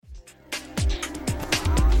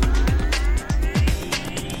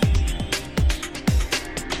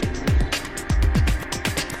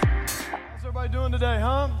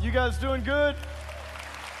You guys doing good?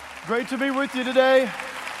 Great to be with you today.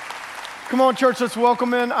 Come on, church, let's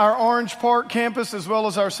welcome in our Orange Park campus as well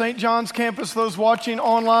as our St. John's campus. Those watching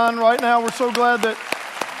online right now, we're so glad that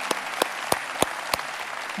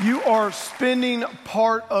you are spending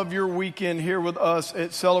part of your weekend here with us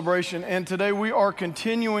at Celebration. And today we are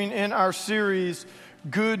continuing in our series,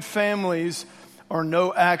 Good Families Are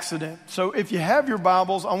No Accident. So if you have your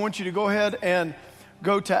Bibles, I want you to go ahead and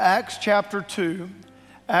go to Acts chapter 2.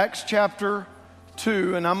 Acts chapter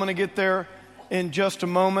 2, and I'm going to get there in just a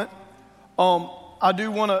moment. I do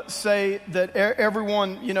want to say that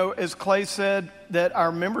everyone, as Clay said, that our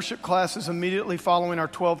membership class is immediately following our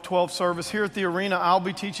 12:12 service. Here at the arena, I'll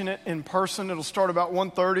be teaching it in person. It'll start about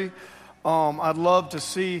 1:30. I'd love to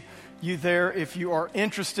see you there if you are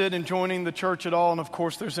interested in joining the church at all. And of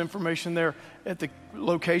course, there's information there at the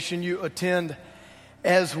location you attend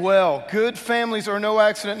as well. Good families are no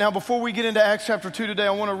accident. Now, before we get into Acts chapter 2 today, I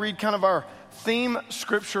want to read kind of our theme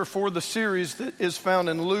scripture for the series that is found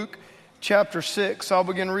in Luke chapter 6. I'll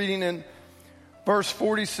begin reading in verse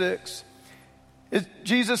 46.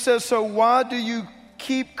 Jesus says, "So why do you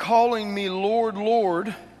keep calling me Lord,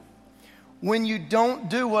 Lord, when you don't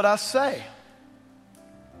do what I say?"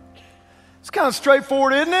 It's kind of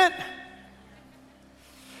straightforward, isn't it?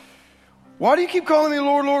 Why do you keep calling me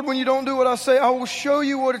Lord, Lord, when you don't do what I say? I will show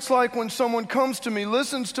you what it's like when someone comes to me,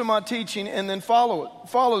 listens to my teaching, and then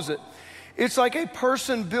follows it. It's like a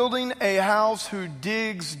person building a house who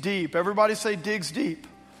digs deep. Everybody say digs deep.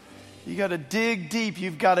 You got to dig deep.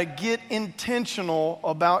 You've got to get intentional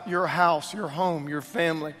about your house, your home, your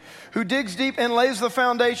family. Who digs deep and lays the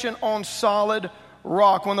foundation on solid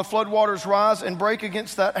rock. When the floodwaters rise and break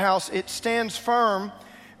against that house, it stands firm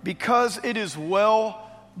because it is well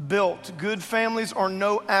built. Good families are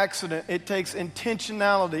no accident. It takes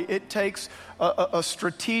intentionality. It takes a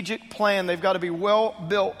strategic plan. They've got to be well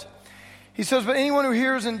built. He says, but anyone who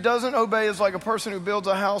hears and doesn't obey is like a person who builds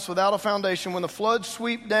a house without a foundation. When the floods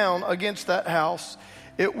sweep down against that house,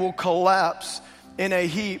 it will collapse in a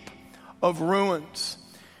heap of ruins.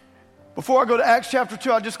 Before I go to Acts chapter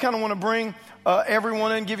 2, I just kind of want to bring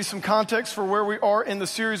everyone in, give you some context for where we are in the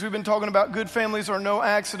series. We've been talking about good families are no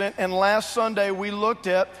accident. And last Sunday, we looked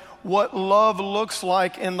at what love looks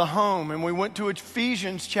like in the home. And we went to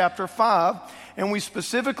Ephesians chapter 5, and we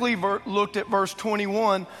specifically looked at verse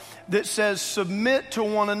 21 that says, submit to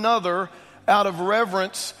one another out of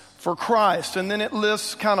reverence for Christ. And then it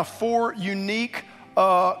lists kind of four unique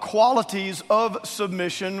qualities of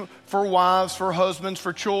submission for wives, for husbands,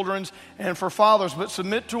 for children, and for fathers. But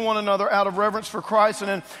submit to one another out of reverence for Christ. And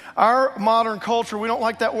in our modern culture, we don't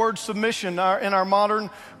like that word submission. In our modern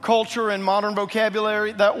culture and modern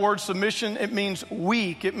vocabulary, that word submission, it means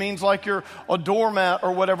weak. It means like you're a doormat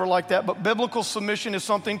or whatever like that. But biblical submission is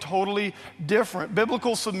something totally different.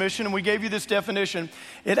 Biblical submission, and we gave you this definition,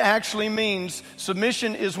 it actually means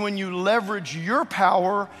submission is when you leverage your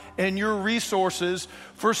power and your resources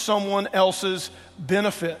for someone else's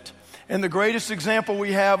benefit. And the greatest example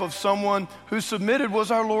we have of someone who submitted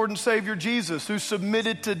was our Lord and Savior Jesus, who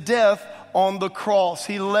submitted to death on the cross.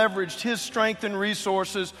 He leveraged his strength and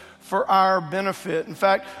resources for our benefit. In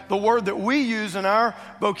fact, the word that we use in our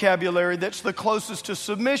vocabulary that's the closest to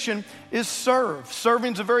submission is serve.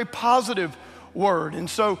 Serving is a very positive word. And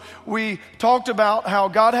so we talked about how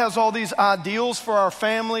God has all these ideals for our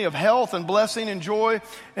family of health and blessing and joy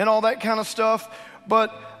and all that kind of stuff.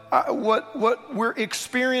 But what we're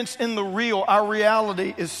experiencing in the real, our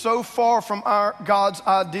reality, is so far from our God's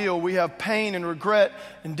ideal. We have pain and regret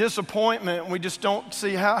and disappointment, and we just don't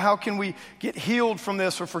see how can we get healed from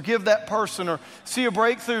this or forgive that person or see a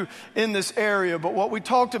breakthrough in this area. But what we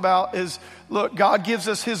talked about is, look, God gives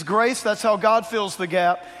us his grace. That's how God fills the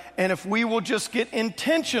gap. And if we will just get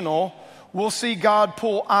intentional, we'll see God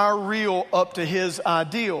pull our real up to his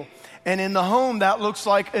ideal. And in the home, that looks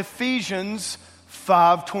like Ephesians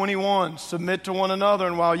 5:21, submit to one another.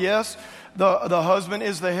 And while, yes, the husband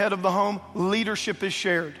is the head of the home, leadership is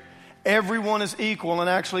shared. Everyone is equal. And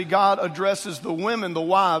actually, God addresses the women, the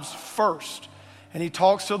wives, first. And he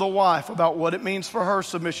talks to the wife about what it means for her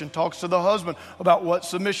submission, talks to the husband about what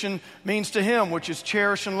submission means to him, which is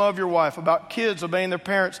cherish and love your wife, about kids obeying their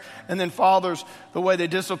parents, and then fathers, the way they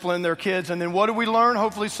discipline their kids. And then what do we learn?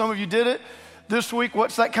 Hopefully some of you did it this week.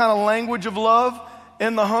 What's that kind of language of love?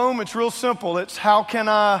 In the home, it's real simple. It's how can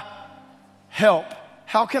I help?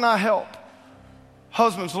 How can I help?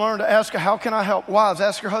 Husbands, learn to ask, how can I help? Wives,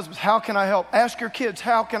 ask your husbands, how can I help? Ask your kids,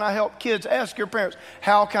 how can I help? Kids, ask your parents,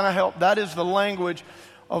 how can I help? That is the language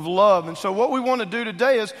of love. And so what we want to do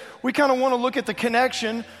today is we kind of want to look at the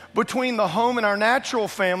connection between the home and our natural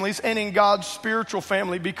families and in God's spiritual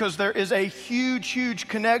family, because there is a huge, huge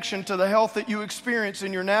connection to the health that you experience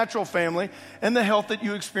in your natural family and the health that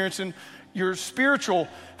you experience in your spiritual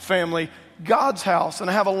family, God's house. And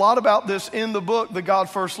I have a lot about this in the book, The God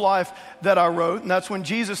First Life, that I wrote. And that's when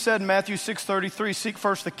Jesus said in Matthew 6:33, seek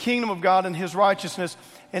first the kingdom of God and his righteousness,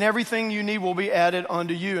 and everything you need will be added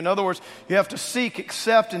unto you. In other words, you have to seek,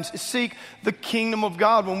 accept, and seek the kingdom of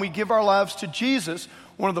God. When we give our lives to Jesus,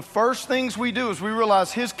 one of the first things we do is we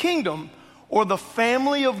realize his kingdom, or the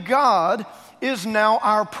family of God, is now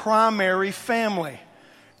our primary family.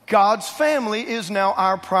 God's family is now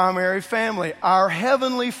our primary family. Our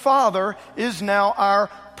Heavenly Father is now our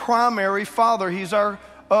primary Father. He's our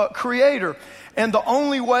creator. And the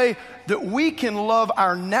only way that we can love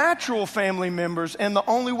our natural family members, and the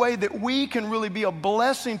only way that we can really be a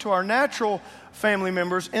blessing to our natural family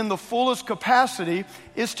members in the fullest capacity,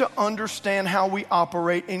 is to understand how we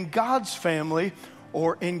operate in God's family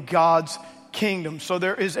or in God's kingdom. So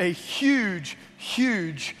there is a huge,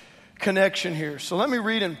 huge connection here. So let me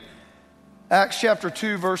read in Acts chapter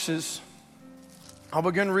 2 verses, I'll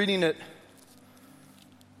begin reading at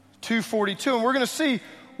 2:42, and we're going to see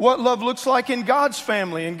what love looks like in God's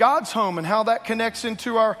family, in God's home, and how that connects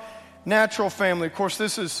into our natural family. Of course,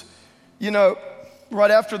 this is, right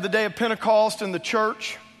after the day of Pentecost, and the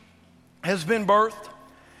church has been birthed.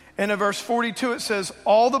 And in verse 42 it says,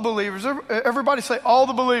 all the believers, everybody say all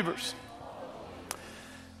the believers.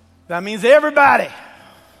 That means everybody.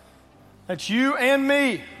 That's you and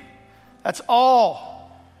me. That's all.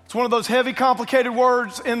 It's one of those heavy, complicated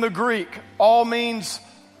words in the Greek. All means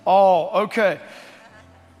all. Okay.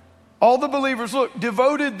 All the believers,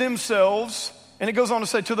 devoted themselves, and it goes on to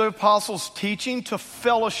say, to the apostles' teaching, to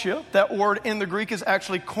fellowship. That word in the Greek is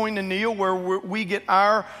actually koinonia, where we get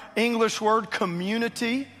our English word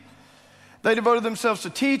community. They devoted themselves to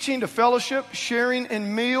teaching, to fellowship, sharing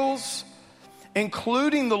in meals,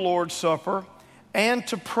 including the Lord's Supper, and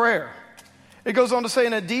to prayer. It goes on to say,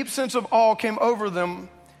 and a deep sense of awe came over them,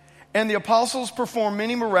 and the apostles performed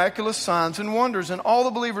many miraculous signs and wonders. And all the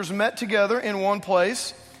believers met together in one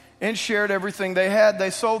place and shared everything they had.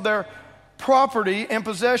 They sold their property and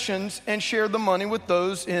possessions and shared the money with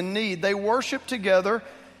those in need. They worshiped together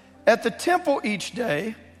at the temple each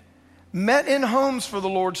day, met in homes for the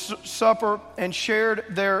Lord's Supper, and shared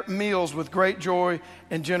their meals with great joy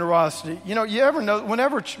and generosity. You ever know,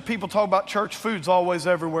 whenever people talk about church, food's always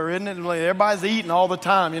everywhere, isn't it? Everybody's eating all the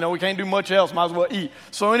time. We can't do much else, might as well eat.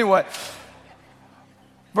 So anyway,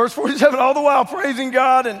 verse 47, all the while praising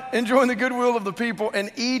God and enjoying the goodwill of the people,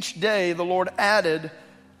 and each day the Lord added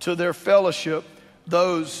to their fellowship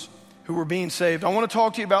those who were being saved. I want to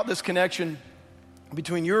talk to you about this connection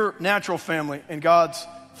between your natural family and God's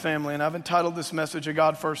family, and I've entitled this message, A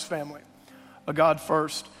God First Family. A God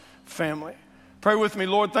First Family. Pray with me.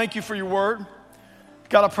 Lord, thank you for your word.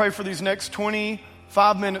 God, I pray for these next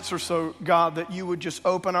 25 minutes or so, God, that you would just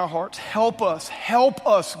open our hearts. Help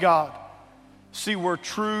us, God, see where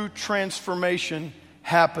true transformation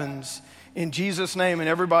happens. In Jesus' name, and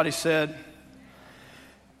everybody said,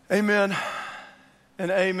 amen and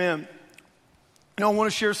amen. I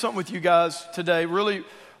want to share something with you guys today, really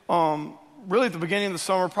at the beginning of the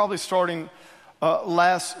summer, probably starting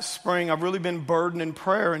last spring. I've really been burdened in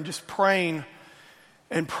prayer and just praying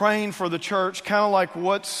for the church, kind of like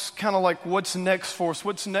what's next for us,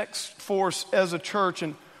 what's next for us as a church.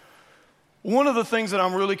 And one of the things that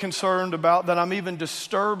I'm really concerned about, that I'm even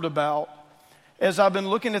disturbed about, as I've been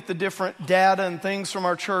looking at the different data and things from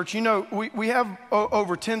our church, we have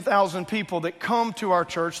over 10,000 people that come to our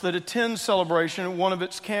church, that attend Celebration at one of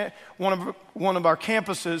our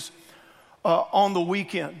campuses on the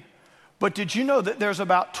weekend. But did you know that there's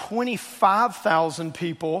about 25,000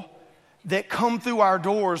 people that come through our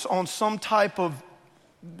doors on some type of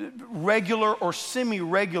regular or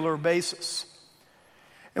semi-regular basis?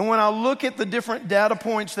 And when I look at the different data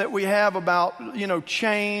points that we have about,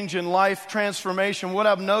 change and life transformation, what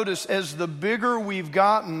I've noticed as the bigger we've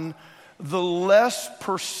gotten, the less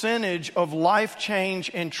percentage of life change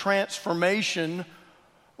and transformation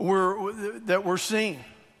we're seeing.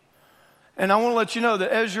 And I want to let you know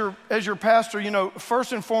that as your pastor,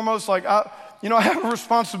 first and foremost, I have a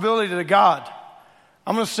responsibility to God.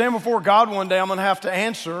 I'm going to stand before God one day. I'm going to have to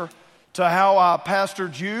answer to how I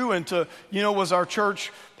pastored you, and to, was our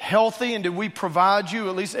church healthy, and did we provide you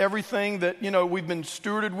at least everything that, we've been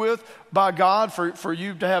stewarded with by God for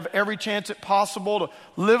you to have every chance at possible to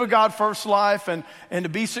live a God first life and to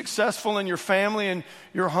be successful in your family and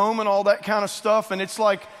your home and all that kind of stuff. And it's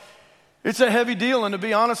like, It's a heavy deal, and to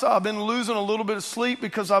be honest, I've been losing a little bit of sleep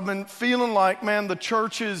because I've been feeling like, man, the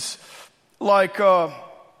church is like,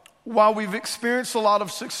 while we've experienced a lot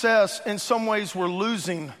of success, in some ways we're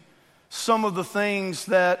losing some of the things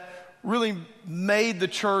that really made the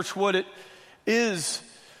church what it is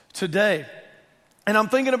today. And I'm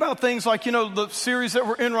thinking about things like, the series that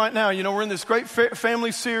we're in right now. We're in this great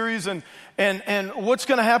family series, and what's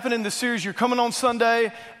going to happen in this series? You're coming on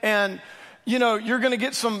Sunday, and you're going to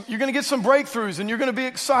get some breakthroughs, and you're going to be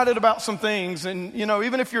excited about some things. And,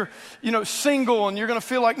 even if you're, single, and you're going to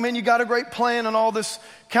feel like, man, you got a great plan and all this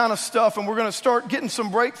kind of stuff. And we're going to start getting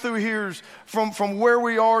some breakthrough here from where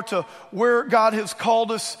we are to where God has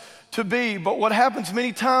called us to be. But what happens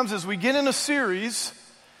many times is we get in a series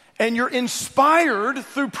and you're inspired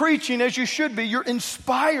through preaching, as you should be. You're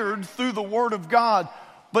inspired through the Word of God,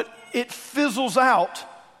 but it fizzles out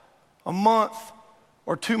a month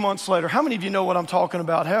or 2 months later. How many of you know what I'm talking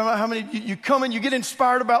about? How many you come and you get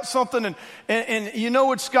inspired about something and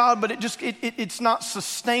it's God, but it's not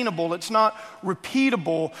sustainable. It's not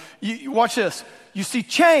repeatable. You watch this. You see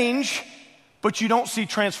change, but you don't see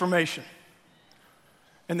transformation.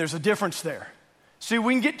 And there's a difference there. See,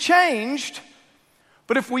 we can get changed,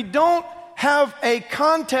 but if we don't have a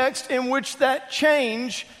context in which that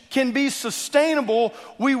change can be sustainable,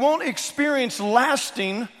 we won't experience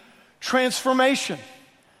lasting transformation.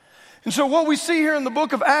 And so what we see here in the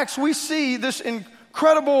book of Acts, we see this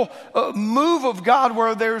incredible move of God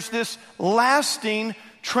where there's this lasting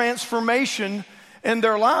transformation in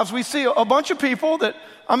their lives. We see a bunch of people that,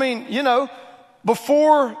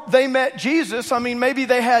 before they met Jesus, maybe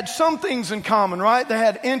they had some things in common, right? They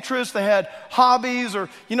had interests, they had hobbies, or,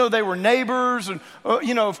 they were neighbors, and,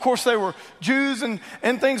 of course they were Jews and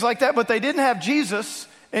things like that, but they didn't have Jesus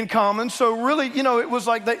in common. So really, it was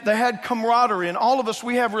like they had camaraderie. And all of us,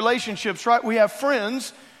 we have relationships, right? We have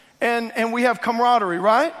friends and we have camaraderie,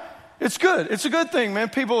 right? It's good. It's a good thing, man.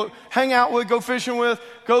 People hang out with, go fishing with,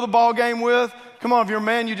 go to the ball game with. Come on, if you're a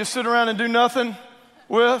man, you just sit around and do nothing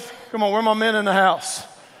with. Come on, where are my men in the house?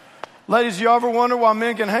 Ladies, you ever wonder why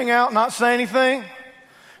men can hang out and not say anything?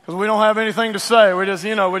 Because we don't have anything to say. We're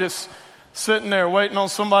just sitting there waiting on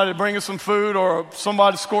somebody to bring us some food or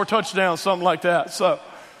somebody to score a touchdown, something like that.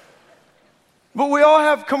 But we all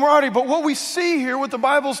have camaraderie. But what we see here, what the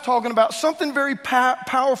Bible's talking about, something very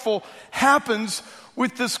powerful happens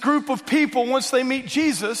with this group of people once they meet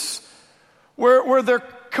Jesus, where their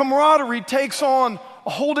camaraderie takes on a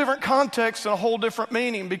whole different context and a whole different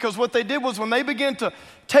meaning. Because what they did was when they began to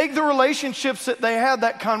take the relationships that they had,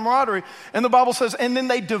 that camaraderie, and the Bible says, and then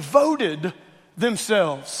they devoted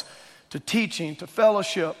themselves to teaching, to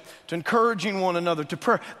fellowship, to encouraging one another, to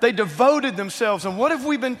prayer. They devoted themselves. And what have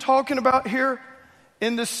we been talking about here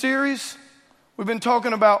in this series? We've been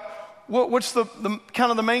talking about what's the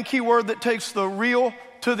kind of the main key word that takes the real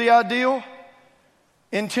to the ideal?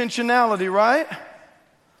 Intentionality, right?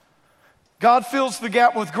 God fills the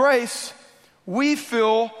gap with grace. We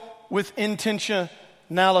fill with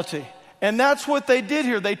intentionality. And that's what they did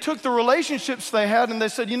here. They took the relationships they had and they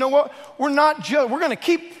said, you know what? We're going to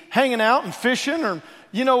keep hanging out and fishing, or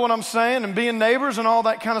you know what I'm saying, and being neighbors and all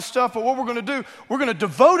that kind of stuff. But what we're going to do, we're going to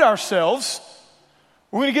devote ourselves.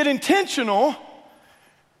 We're going to get intentional.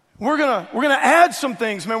 We're going to add some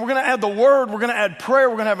things, man. We're going to add the word. We're going to add prayer.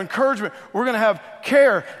 We're going to have encouragement. We're going to have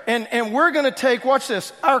care. And we're going to take, watch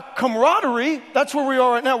this, our camaraderie. That's where we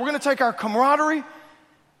are right now. We're going to take our camaraderie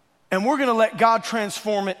and we're going to let God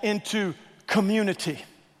transform it into community.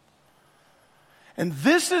 And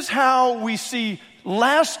this is how we see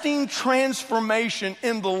lasting transformation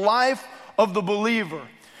in the life of the believer.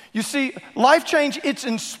 You see, life change, it's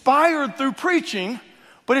inspired through preaching,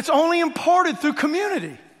 but it's only imparted through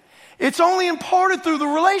community. It's only imparted through the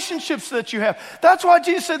relationships that you have. That's why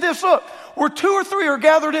Jesus said this, look, where 2 or 3 are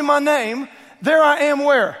gathered in my name, there I am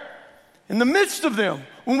where? In the midst of them.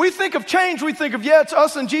 When we think of change, we think of, yeah, it's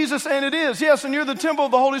us and Jesus, and it is. Yes, and you're the temple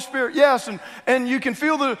of the Holy Spirit. Yes, and you can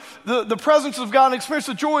feel the presence of God and experience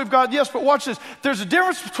the joy of God. Yes, but watch this. There's a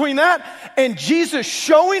difference between that and Jesus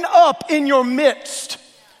showing up in your midst,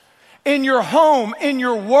 in your home, in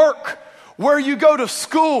your work, where you go to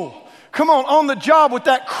school. Come on the job with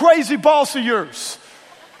that crazy boss of yours.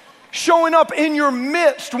 Showing up in your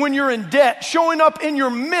midst when you're in debt. Showing up in your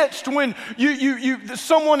midst when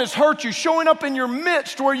someone has hurt you. Showing up in your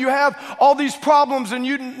midst where you have all these problems and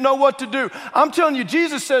you know what to do. I'm telling you,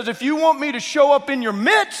 Jesus says, if you want me to show up in your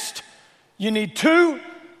midst, you need 2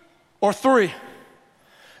 or 3.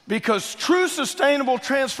 Because true sustainable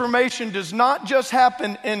transformation does not just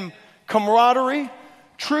happen in camaraderie.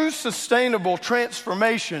 True sustainable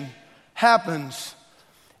transformation happens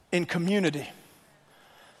in community.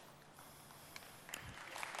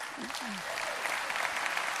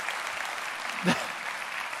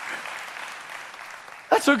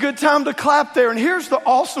 That's a good time to clap there. And here's the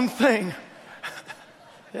awesome thing.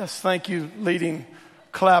 Yes, thank you, leading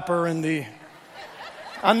clapper in the...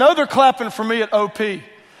 I know they're clapping for me at OP.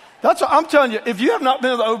 That's what I'm telling you. If you have not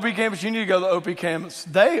been to the OP campus, you need to go to the OP campus.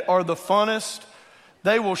 They are the funnest.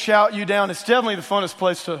 They will shout you down. It's definitely the funnest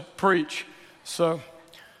place to preach. So,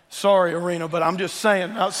 sorry, Arena, but I'm just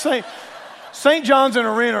saying. St. John's and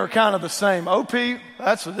Arena are kind of the same. OP,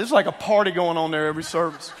 there's like a party going on there every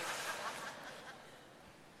service.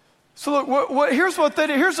 So look, here's what they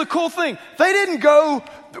did. Here's the cool thing. They didn't go,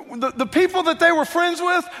 the people that they were friends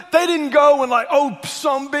with, they didn't go and like, oh,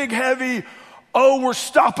 some big heavy, oh, we're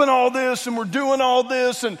stopping all this and we're doing all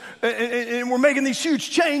this and we're making these huge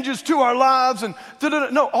changes to our lives. And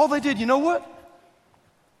no, all they did, you know what?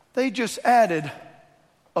 They just added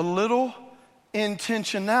a little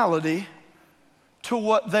intentionality to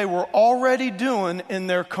what they were already doing in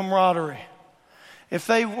their camaraderie. If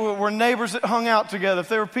they were neighbors that hung out together, if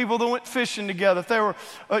they were people that went fishing together, if they were,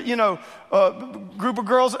 a group of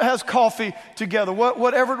girls that has coffee together,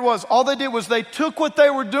 whatever it was, all they did was they took what they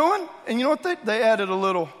were doing, and you know what? They added a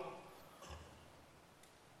little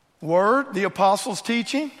word, the apostles'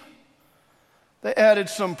 teaching. They added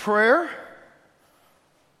some prayer.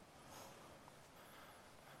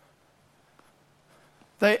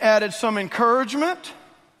 They added some encouragement.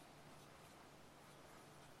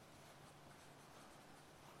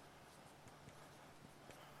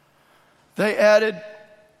 They added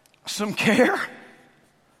some care.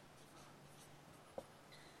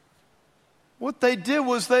 What they did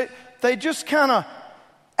was they just kind of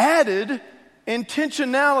added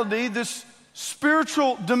intentionality, this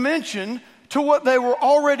spiritual dimension to what they were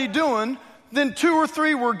already doing. Then 2 or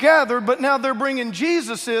 3 were gathered, but now they're bringing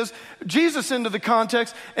Jesus into the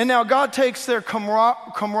context, and now God takes their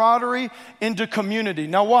camaraderie into community.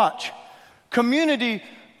 Now watch. Community,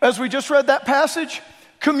 as we just read that passage,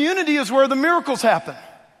 community is where the miracles happen.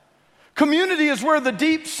 Community is where the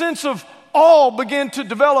deep sense of awe began to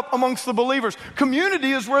develop amongst the believers.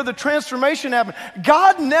 Community is where the transformation happened.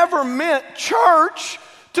 God never meant church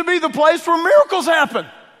to be the place where miracles happen.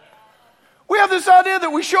 We have this idea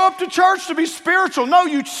that we show up to church to be spiritual. No,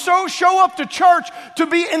 you show up to church to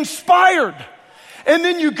be inspired. And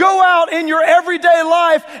then you go out in your everyday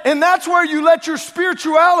life, and that's where you let your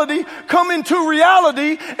spirituality come into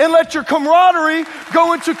reality and let your camaraderie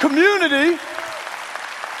go into community.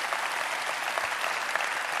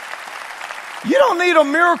 You don't need a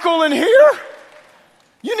miracle in here.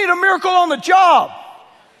 You need a miracle on the job.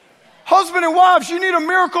 Husband and wives, you need a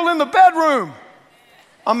miracle in the bedroom.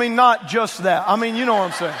 I mean, not just that. I mean, you know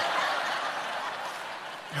what I'm saying.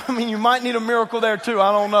 I mean, you might need a miracle there too.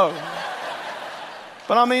 I don't know.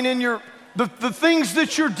 But I mean, in the things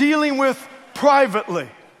that you're dealing with privately.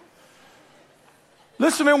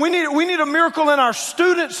 Listen, man, we need a miracle in our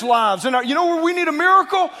students' lives. You know where we need a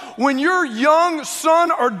miracle? When your young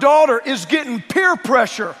son or daughter is getting peer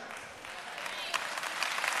pressure.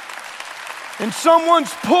 And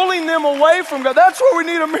someone's pulling them away from God. That's where we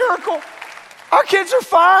need a miracle. Our kids are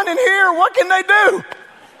fine in here. What can they do?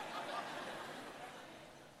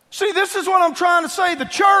 See, this is what I'm trying to say. The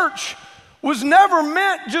church was never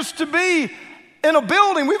meant just to be in a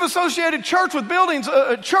building. We've associated church with buildings.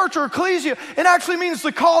 A church or ecclesia, it actually means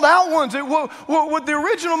the called out ones. What the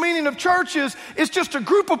original meaning of church is just a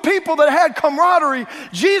group of people that had camaraderie.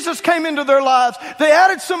 Jesus came into their lives. They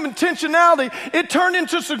added some intentionality. It turned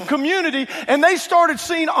into some community, and they started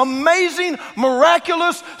seeing amazing,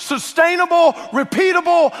 miraculous, sustainable,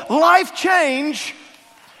 repeatable life change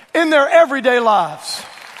in their everyday lives.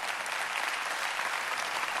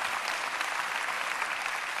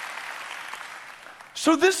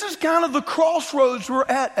 So this is kind of the crossroads we're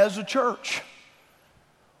at as a church.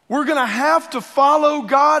 We're going to have to follow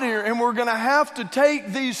God here, and we're going to have to take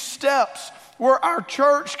these steps where our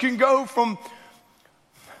church can go from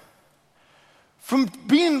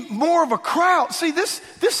being more of a crowd. See, this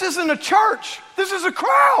isn't a church. This is a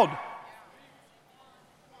crowd.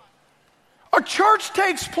 A church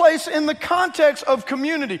takes place in the context of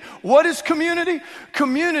community. What is community?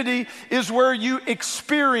 Community is where you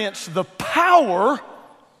experience the power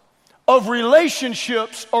of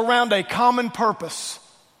relationships around a common purpose.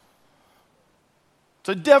 It's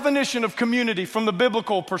a definition of community from the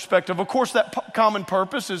biblical perspective. Of course, that common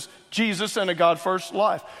purpose is Jesus and a God-first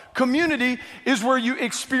life. Community is where you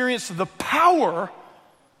experience the power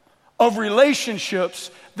of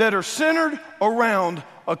relationships that are centered around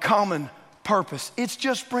a common purpose. It's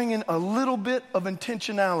just bringing a little bit of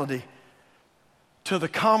intentionality to the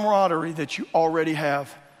camaraderie that you already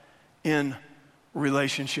have in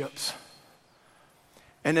relationships.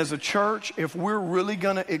 And as a church, if we're really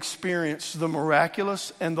going to experience the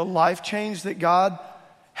miraculous and the life change that God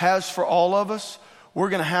has for all of us, we're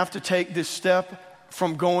going to have to take this step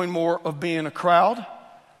from going more of being a crowd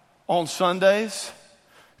on Sundays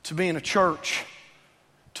to being a church,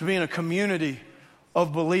 to being a community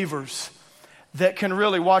of believers that can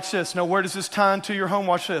really, watch this. Now, where does this tie into your home?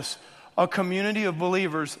 Watch this. A community of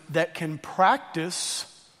believers that can practice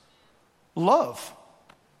love.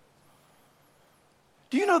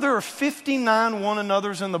 Do you know there are 59 one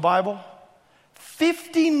another's in the Bible?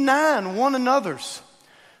 59 one another's.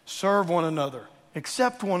 Serve one another,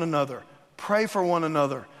 accept one another, pray for one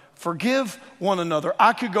another, forgive one another.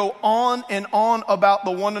 I could go on and on about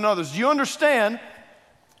the one another's. Do you understand?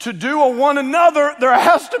 To do a one another, there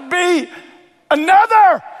has to be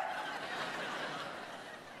another.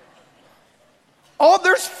 Oh,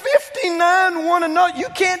 there's 59 one another. You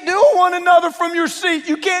can't do a one another from your seat.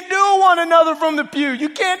 You can't do a one another from the pew. You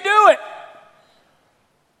can't do it.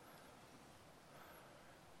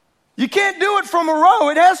 You can't do it from a row.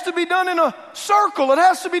 It has to be done in a circle. It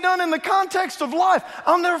has to be done in the context of life.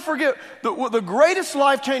 I'll never forget the greatest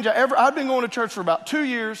life change I'd been going to church for about 2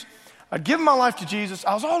 years. I'd given my life to Jesus.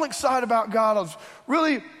 I was all excited about God. I was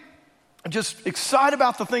really just excited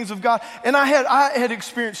about the things of God. And I had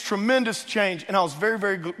experienced tremendous change, and I was very,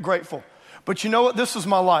 very grateful. But you know what? This was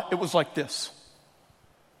my life. It was like this.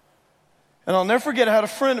 And I'll never forget, I had a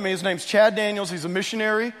friend of me. His name's Chad Daniels. He's a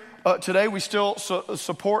missionary. Today, we still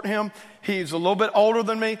support him. He's a little bit older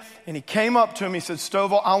than me. And he came up to me. He said,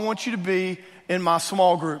 Stovall, I want you to be in my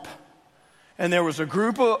small group. And there was a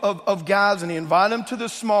group of guys, and he invited them to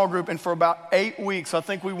this small group. And for about 8 weeks, I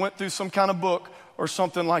think we went through some kind of book or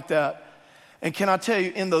something like that. And can I tell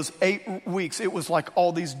you, in those 8 weeks, it was like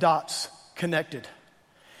all these dots connected.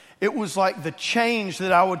 It was like the change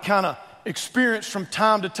that I would kind of experience from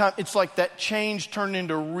time to time. It's like that change turned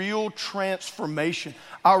into real transformation.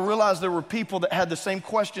 I realized there were people that had the same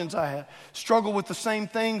questions I had, struggled with the same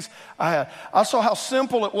things I had. I saw how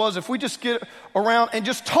simple it was if we just get around and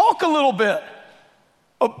just talk a little bit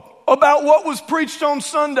about what was preached on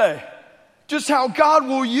Sunday. Just how God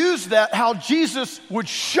will use that, how Jesus would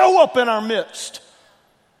show up in our midst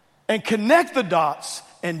and connect the dots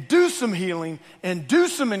and do some healing and do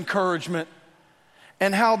some encouragement,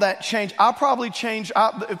 and how that changed. I probably changed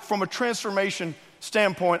from a transformation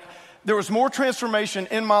standpoint. There was more transformation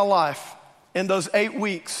in my life in those 8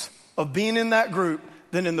 weeks of being in that group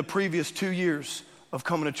than in the previous 2 years of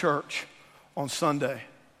coming to church on Sunday.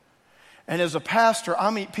 And as a pastor, I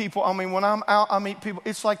meet people. I mean, when I'm out, I meet people.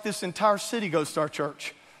 It's like this entire city goes to our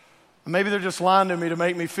church. Maybe they're just lying to me to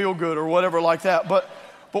make me feel good or whatever like that. But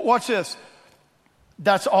watch this.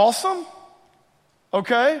 That's awesome.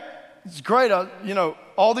 Okay? It's great.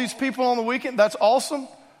 All these people on the weekend, that's awesome.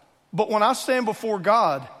 But when I stand before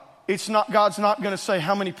God, God's not going to say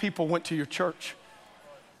how many people went to your church.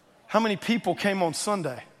 How many people came on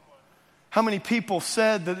Sunday? How many people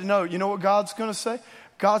said that? No, you know what God's going to say?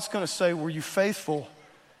 God's going to say, were you faithful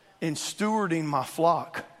in stewarding my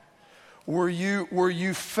flock? Were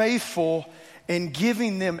you faithful in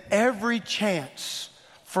giving them every chance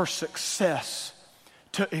for success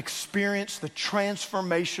to experience the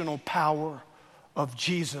transformational power of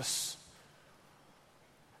Jesus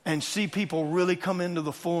and see people really come into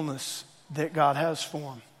the fullness that God has for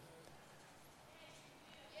them?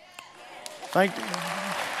 Thank you.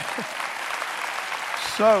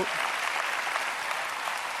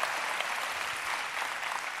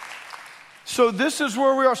 So this is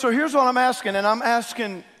where we are. So here's what I'm asking, and I'm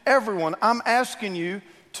asking everyone. I'm asking you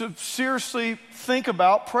to seriously think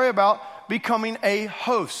about, pray about becoming a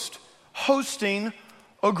host, hosting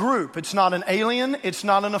a group. It's not an alien. It's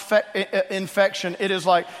not an infection. It is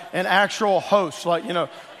like an actual host. Like,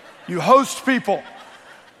 you host people.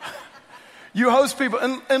 You host people.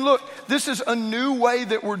 And look, this is a new way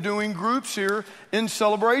that we're doing groups here in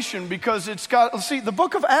Celebration, because it's got, see, the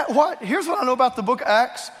book of Acts, here's what I know about the book of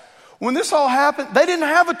Acts. When this all happened, they didn't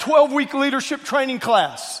have a 12-week leadership training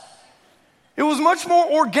class. It was much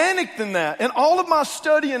more organic than that. And all of my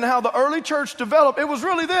study and how the early church developed, it was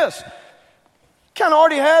really this. Kind of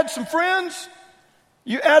already had some friends.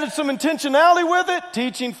 You added some intentionality with it,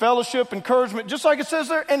 teaching, fellowship, encouragement, just like it says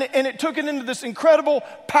there. And it took it into this incredible,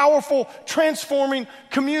 powerful, transforming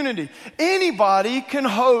community. Anybody can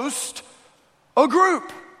host a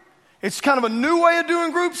group. It's kind of a new way of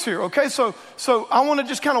doing groups here, okay? So I want to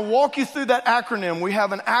just kind of walk you through that acronym. We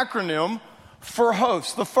have an acronym for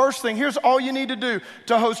hosts. The first thing, here's all you need to do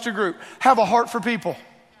to host a group. Have a heart for people.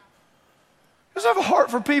 Just have a heart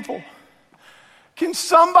for people. Can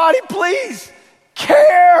somebody please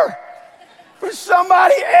care for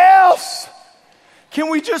somebody else? Can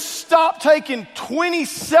we just stop taking 20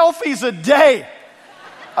 selfies a day?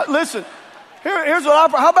 Listen, here's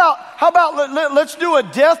what how about let's do a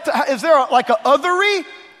death, is there like a othery?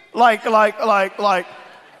 Like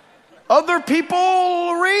other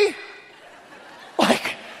peoplery?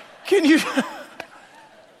 Like, can you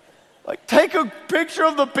like take a picture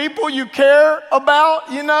of the people you care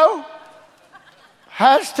about, you know?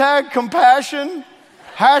 Hashtag compassion,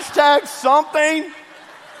 hashtag something.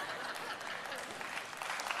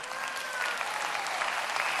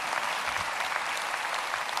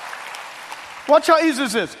 Watch how easy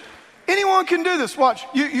this is. Anyone can do this. Watch.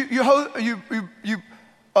 You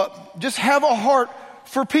just have a heart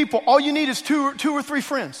for people. All you need is two or three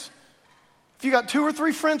friends. If you got 2 or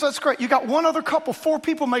 3 friends, that's great. You got one other couple, 4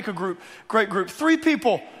 people make a great group. 3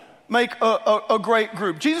 people make a great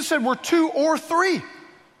group. Jesus said, where 2 or 3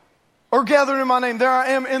 are gathered in my name, there I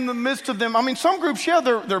am in the midst of them. I mean, some groups, yeah,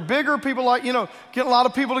 they're bigger. People like, you know, getting a lot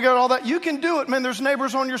of people together, all that. You can do it, man. There's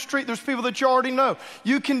neighbors on your street. There's people that you already know.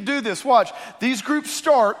 You can do this. Watch. These groups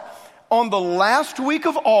start on the last week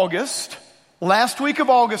of August. Last week of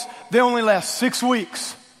August, they only last 6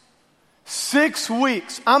 weeks. 6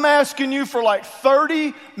 weeks. I'm asking you for like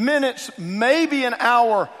 30 minutes, maybe an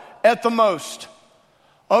hour at the most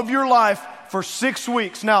of your life for 6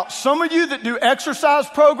 weeks. Now, some of you that do exercise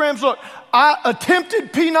programs, look, I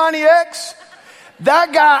attempted P90X.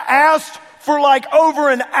 That guy asked for like over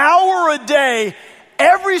an hour a day,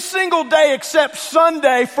 every single day except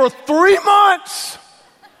Sunday for 3 months.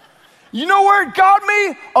 You know where it got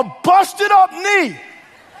me? A busted up knee.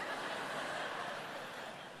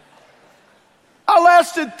 I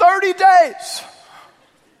lasted 30 days.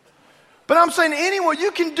 But I'm saying anyone,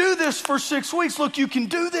 you can do this for 6 weeks. Look, you can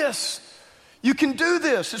do this. You can do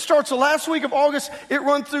this. It starts the last week of August. It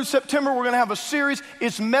runs through September. We're going to have a series.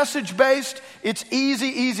 It's message-based. It's easy,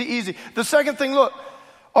 easy, easy. The second thing, look,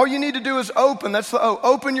 all you need to do is open. That's the O.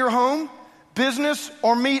 Open your home, business,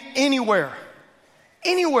 or meet anywhere.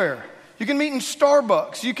 Anywhere. You can meet in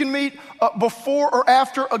Starbucks. You can meet before or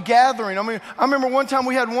after a gathering. I mean, I remember one time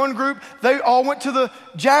we had one group, they all went to the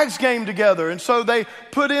Jags game together. And so they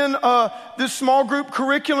put in this small group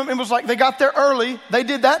curriculum. It was like they got there early. They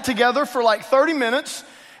did that together for like 30 minutes.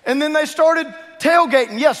 And then they started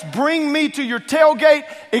tailgating. Yes, bring me to your tailgate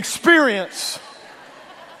experience.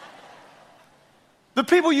 The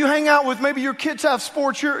people you hang out with, maybe your kids have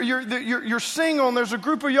sports, you're single, and there's a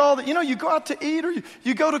group of y'all that, you know, you go out to eat or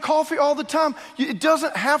you go to coffee all the time. It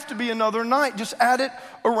doesn't have to be another night. Just add it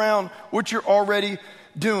around what you're already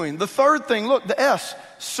doing. The third thing, look, the S,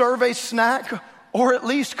 serve a snack or at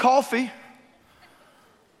least coffee.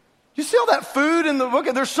 You see all that food in the book?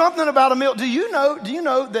 There's something about a meal. Do you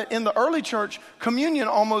know that in the early church, communion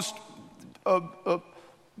almost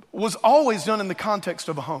was always done in the context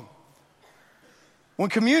of a home?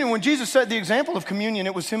 When Jesus set the example of communion,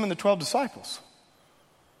 it was him and the 12 disciples.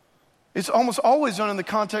 It's almost always done in the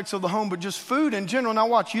context of the home, but just food in general. Now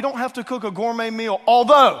watch, you don't have to cook a gourmet meal.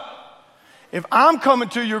 Although, if I'm coming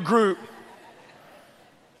to your group,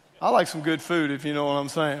 I like some good food, if you know what I'm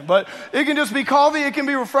saying. But it can just be coffee, it can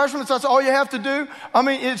be refreshments, that's all you have to do. I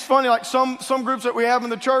mean, it's funny, like some groups that we have in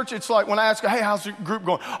the church, it's like when I ask, hey, how's the group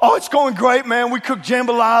going? Oh, it's going great, man. We cooked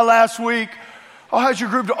jambalaya last week. Oh, how's your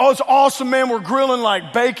group doing? Oh, it's awesome, man. We're grilling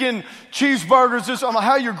like bacon, cheeseburgers. I'm like,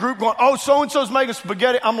 how your group going? Oh, so-and-so's making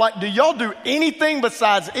spaghetti. I'm like, do y'all do anything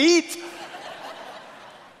besides eat?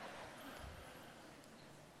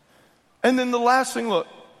 And then the last thing, look,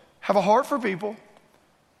 have a heart for people.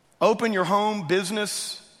 Open your home,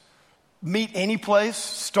 business, meet any place,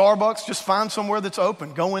 Starbucks, just find somewhere that's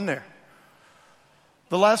open. Go in there.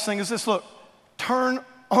 The last thing is this, look, turn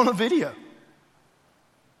on a video.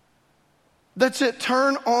 That's it.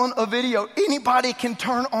 Turn on a video. Anybody can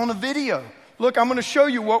turn on a video. Look, I'm going to show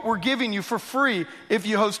you what we're giving you for free if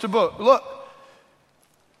you host a book. Look,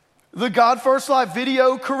 the God First Life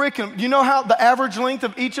video curriculum. You know how the average length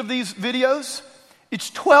of each of these videos? It's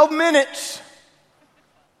 12 minutes.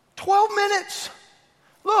 12 minutes.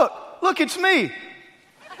 Look, it's me.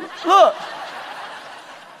 Look.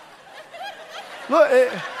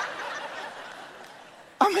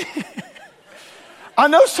 I mean... I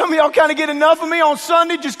know some of y'all kind of get enough of me on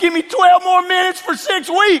Sunday. Just give me 12 more minutes for 6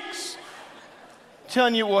 weeks. I'm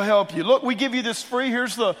telling you it will help you. Look, we give you this free.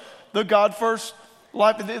 Here's the God First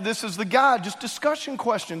Life. This is the guide. Just discussion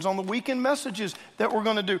questions on the weekend messages that we're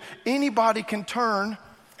going to do. Anybody can turn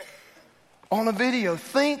on a video.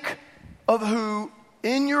 Think of who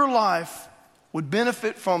in your life would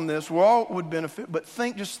benefit from this. We all would benefit, but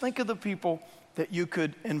just think of the people that you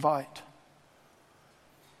could invite.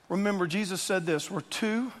 Remember, Jesus said this, where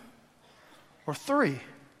 2 or 3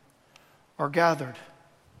 are gathered,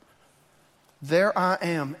 there I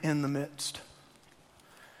am in the midst.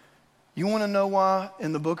 You want to know why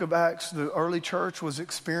in the book of Acts the early church was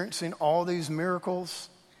experiencing all these miracles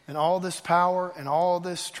and all this power and all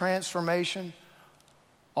this transformation,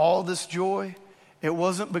 all this joy? It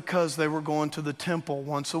wasn't because they were going to the temple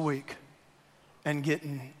once a week and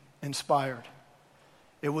getting inspired.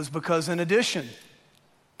 It was because in addition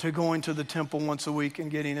to going to the temple once a week and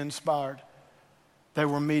getting inspired, they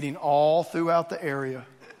were meeting all throughout the area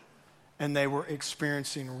and they were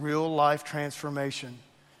experiencing real life transformation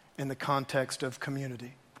in the context of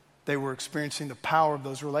community. They were experiencing the power of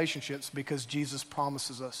those relationships because Jesus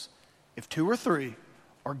promises us, if 2 or 3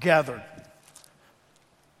 are gathered,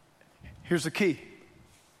 here's the key,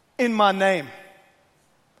 in my name,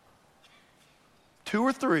 2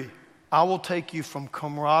 or 3, I will take you from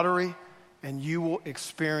camaraderie and you will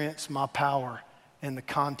experience my power in the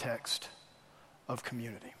context of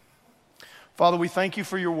community. Father, we thank you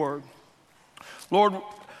for your word. Lord,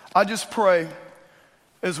 I just pray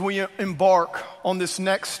as we embark on this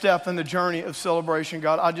next step in the journey of celebration,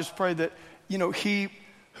 God, I just pray that, he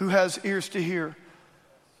who has ears to hear,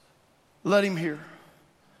 let him hear.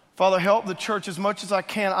 Father, help the church as much as I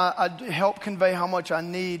can. I help convey how much I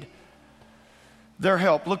need their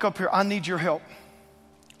help. Look up here. I need your help.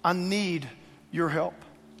 I need your help.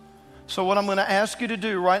 So what I'm going to ask you to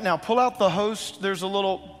do right now, pull out the host. There's a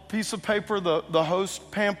little piece of paper, the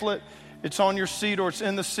host pamphlet. It's on your seat or it's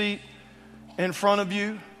in the seat in front of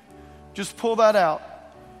you. Just pull that out.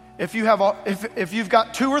 If you've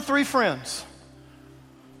got 2 or 3 friends,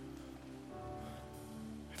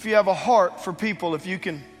 if you have a heart for people, if you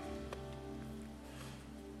can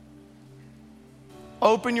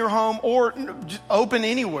open your home or open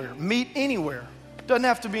anywhere, meet anywhere. Doesn't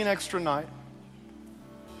have to be an extra night.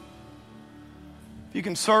 You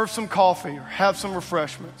can serve some coffee or have some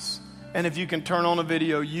refreshments. And if you can turn on a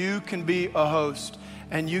video, you can be a host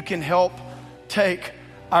and you can help take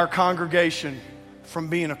our congregation from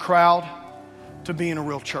being a crowd to being a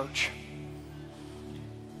real church.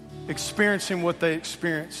 Experiencing what they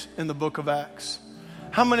experience in the book of Acts.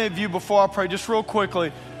 How many of you, before I pray, just real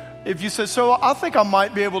quickly, if you said, so I think I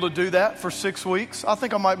might be able to do that for 6 weeks. I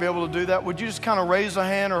think I might be able to do that. Would you just kind of raise a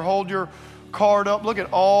hand or hold your card up? Look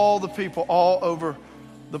at all the people all over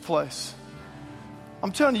the place.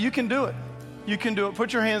 I'm telling you, you can do it. You can do it.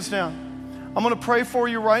 Put your hands down. I'm going to pray for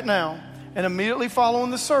you right now. And immediately following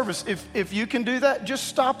the service, if you can do that, just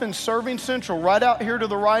stop in Serving Central right out here to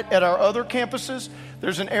the right at our other campuses.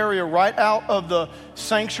 There's an area right out of the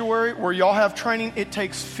sanctuary where y'all have training. It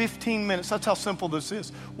takes 15 minutes. That's how simple this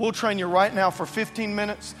is. We'll train you right now for 15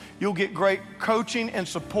 minutes. You'll get great coaching and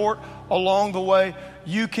support along the way.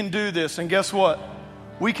 You can do this. And guess what?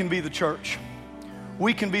 We can be the church.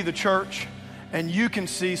 We can be the church, and you can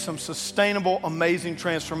see some sustainable, amazing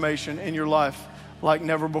transformation in your life like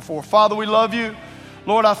never before. Father, we love you.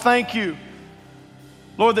 Lord, I thank you.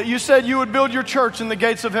 Lord, that you said you would build your church and the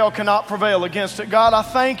gates of hell cannot prevail against it. God, I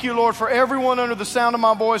thank you, Lord, for everyone under the sound of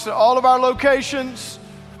my voice at all of our locations,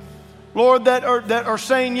 Lord, that are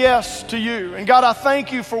saying yes to you. And God, I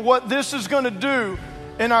thank you for what this is going to do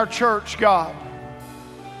in our church, God.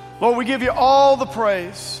 Lord, we give you all the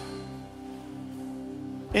praise.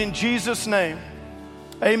 In Jesus' name,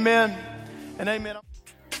 amen and amen.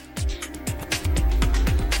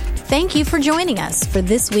 Thank you for joining us for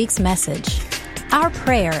this week's message. Our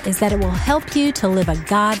prayer is that it will help you to live a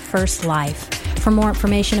God-first life. For more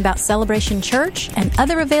information about Celebration Church and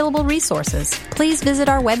other available resources, please visit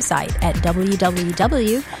our website at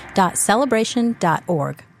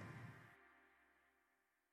www.celebration.org.